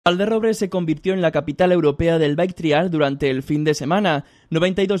Valderrobres se convirtió en la capital europea del biketrial durante el fin de semana.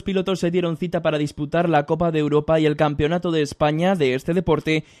 92 pilotos se dieron cita para disputar la Copa de Europa y el Campeonato de España de este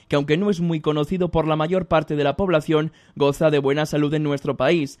deporte, que aunque no es muy conocido por la mayor parte de la población, goza de buena salud en nuestro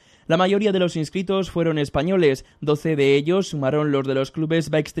país. La mayoría de los inscritos fueron españoles, 12 de ellos sumaron los de los clubes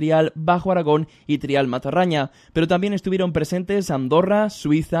biketrial Bajo Aragón y Trial Matarraña, pero también estuvieron presentes Andorra,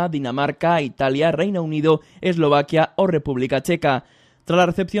 Suiza, Dinamarca, Italia, Reino Unido, Eslovaquia o República Checa. Tras la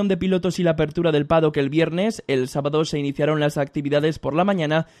recepción de pilotos y la apertura del paddock el viernes, el sábado se iniciaron las actividades por la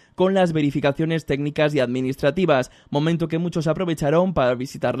mañana con las verificaciones técnicas y administrativas, momento que muchos aprovecharon para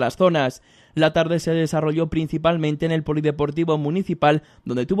visitar las zonas. La tarde se desarrolló principalmente en el Polideportivo Municipal,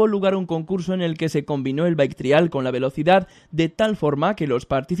 donde tuvo lugar un concurso en el que se combinó el biketrial con la velocidad, de tal forma que los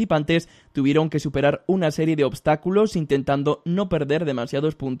participantes tuvieron que superar una serie de obstáculos intentando no perder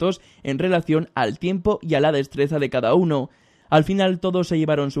demasiados puntos en relación al tiempo y a la destreza de cada uno. Al final todos se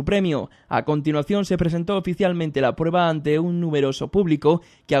llevaron su premio. A continuación se presentó oficialmente la prueba ante un numeroso público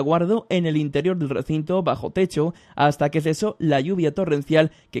que aguardó en el interior del recinto bajo techo hasta que cesó la lluvia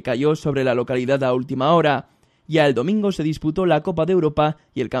torrencial que cayó sobre la localidad a última hora. Ya el domingo se disputó la Copa de Europa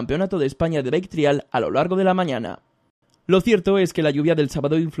y el Campeonato de España de biketrial a lo largo de la mañana. Lo cierto es que la lluvia del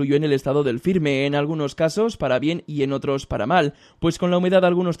sábado influyó en el estado del firme, en algunos casos para bien y en otros para mal, pues con la humedad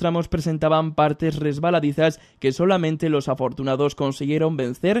algunos tramos presentaban partes resbaladizas que solamente los afortunados consiguieron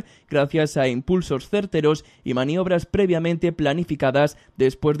vencer gracias a impulsos certeros y maniobras previamente planificadas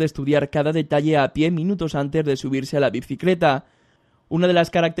después de estudiar cada detalle a pie minutos antes de subirse a la bicicleta. Una de las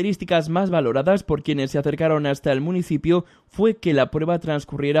características más valoradas por quienes se acercaron hasta el municipio fue que la prueba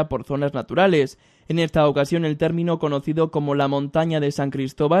transcurriera por zonas naturales. En esta ocasión el término conocido como la montaña de San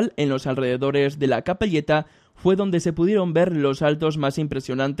Cristóbal, en los alrededores de la Capelleta, fue donde se pudieron ver los saltos más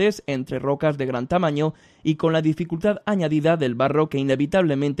impresionantes entre rocas de gran tamaño y con la dificultad añadida del barro que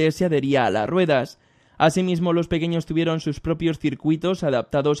inevitablemente se adhería a las ruedas. Asimismo, los pequeños tuvieron sus propios circuitos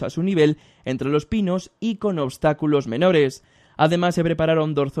adaptados a su nivel entre los pinos y con obstáculos menores. Además, se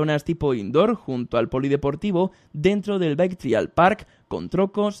prepararon dos zonas tipo indoor junto al polideportivo dentro del Biketrial Park con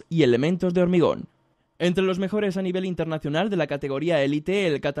trocos y elementos de hormigón. Entre los mejores a nivel internacional de la categoría élite,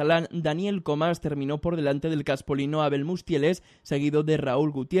 el catalán Daniel Comas terminó por delante del caspolino Abel Mustieles, seguido de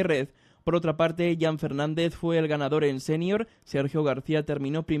Raúl Gutiérrez. Por otra parte, Jan Fernández fue el ganador en senior, Sergio García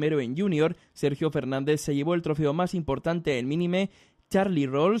terminó primero en junior, Sergio Fernández se llevó el trofeo más importante en mínime, Charlie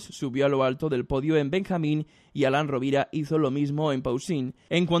Rolls subió a lo alto del podio en Benjamín y Alan Rovira hizo lo mismo en Pausín.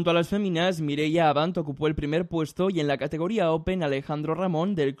 En cuanto a las féminas, Mireia Avant ocupó el primer puesto y en la categoría Open Alejandro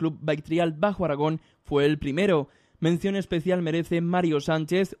Ramón del club biketrial Bajo Aragón fue el primero. Mención especial merece Mario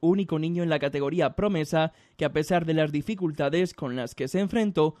Sánchez, único niño en la categoría promesa, que a pesar de las dificultades con las que se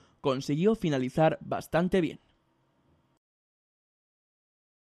enfrentó, consiguió finalizar bastante bien.